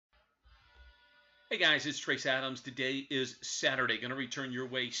Hey guys, it's Trace Adams. Today is Saturday. Going to return your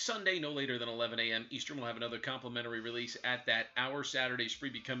way Sunday, no later than 11 a.m. Eastern. We'll have another complimentary release at that hour. Saturday's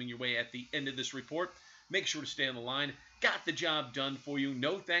freebie coming your way at the end of this report. Make sure to stay on the line. Got the job done for you.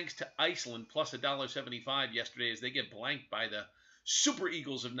 No thanks to Iceland, plus $1.75 yesterday as they get blanked by the Super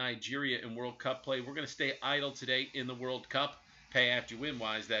Eagles of Nigeria in World Cup play. We're going to stay idle today in the World Cup. Pay after you win,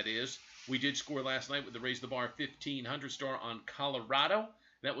 wise that is. We did score last night with the Raise the Bar 1500 star on Colorado.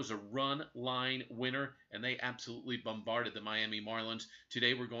 That was a run line winner, and they absolutely bombarded the Miami Marlins.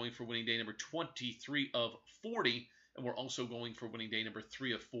 Today we're going for winning day number 23 of 40, and we're also going for winning day number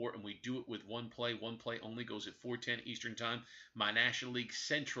 3 of 4, and we do it with one play. One play only goes at 4:10 Eastern Time. My National League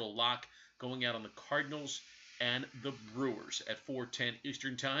Central lock going out on the Cardinals and the Brewers at 4:10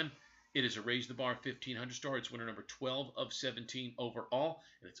 Eastern Time. It is a Raise the Bar 1500 star. It's winner number 12 of 17 overall,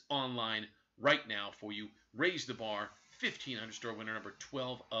 and it's online right now for you. Raise the Bar 1500 star winner number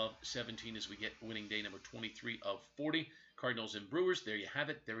 12 of 17 as we get winning day number 23 of 40. Cardinals and Brewers. There you have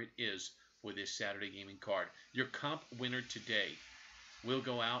it. There it is for this Saturday gaming card. Your comp winner today will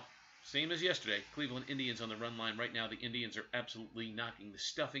go out same as yesterday. Cleveland Indians on the run line. Right now the Indians are absolutely knocking the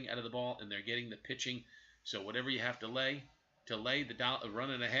stuffing out of the ball, and they're getting the pitching. So whatever you have to lay the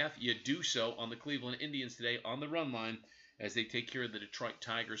run and a half, you do so on the Cleveland Indians today on the run line as they take care of the Detroit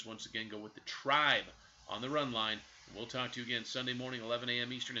Tigers. Once again, go with the Tribe on the run line. We'll talk to you again Sunday morning, 11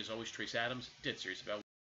 a.m. Eastern. As always, Trace Adams, dead serious about